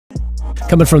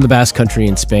Coming from the Basque Country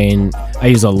in Spain, I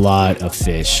use a lot of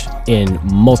fish in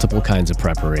multiple kinds of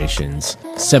preparations.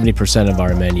 70% of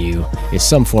our menu is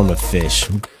some form of fish.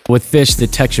 With fish, the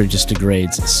texture just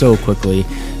degrades so quickly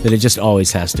that it just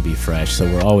always has to be fresh. So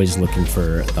we're always looking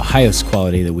for the highest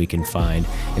quality that we can find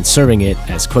and serving it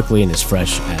as quickly and as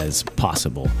fresh as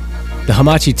possible. The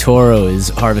Hamachi toro is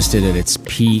harvested at its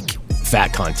peak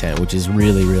fat content, which is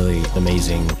really, really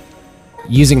amazing.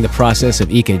 Using the process of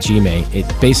ikejime, it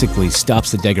basically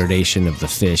stops the degradation of the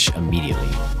fish immediately.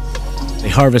 They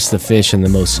harvest the fish in the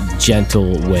most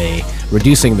gentle way,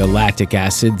 reducing the lactic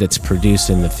acid that's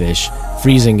produced in the fish,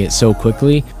 freezing it so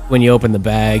quickly. When you open the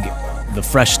bag, the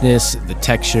freshness, the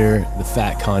texture, the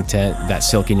fat content, that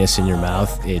silkiness in your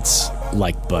mouth, it's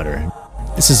like butter.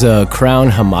 This is a Crown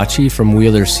Hamachi from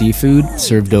Wheeler Seafood,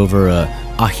 served over a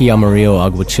ají amarillo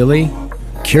aguachile,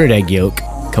 cured egg yolk,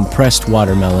 compressed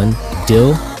watermelon,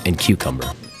 dill, and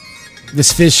cucumber.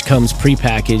 This fish comes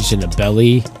pre-packaged in a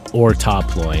belly or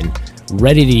top loin,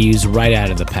 ready to use right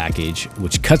out of the package,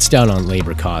 which cuts down on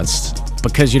labor costs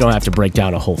because you don't have to break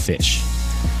down a whole fish.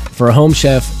 For a home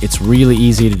chef, it's really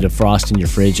easy to defrost in your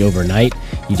fridge overnight.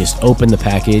 You just open the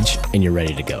package and you're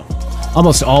ready to go.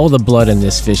 Almost all the blood in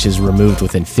this fish is removed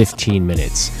within 15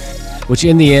 minutes, which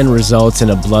in the end results in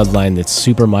a bloodline that's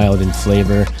super mild in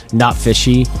flavor, not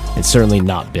fishy, and certainly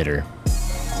not bitter.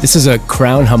 This is a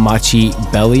Crown Hamachi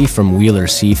belly from Wheeler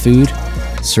Seafood,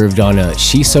 served on a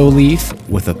shiso leaf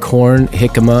with a corn,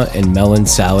 jicama, and melon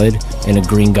salad and a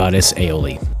green goddess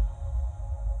aioli.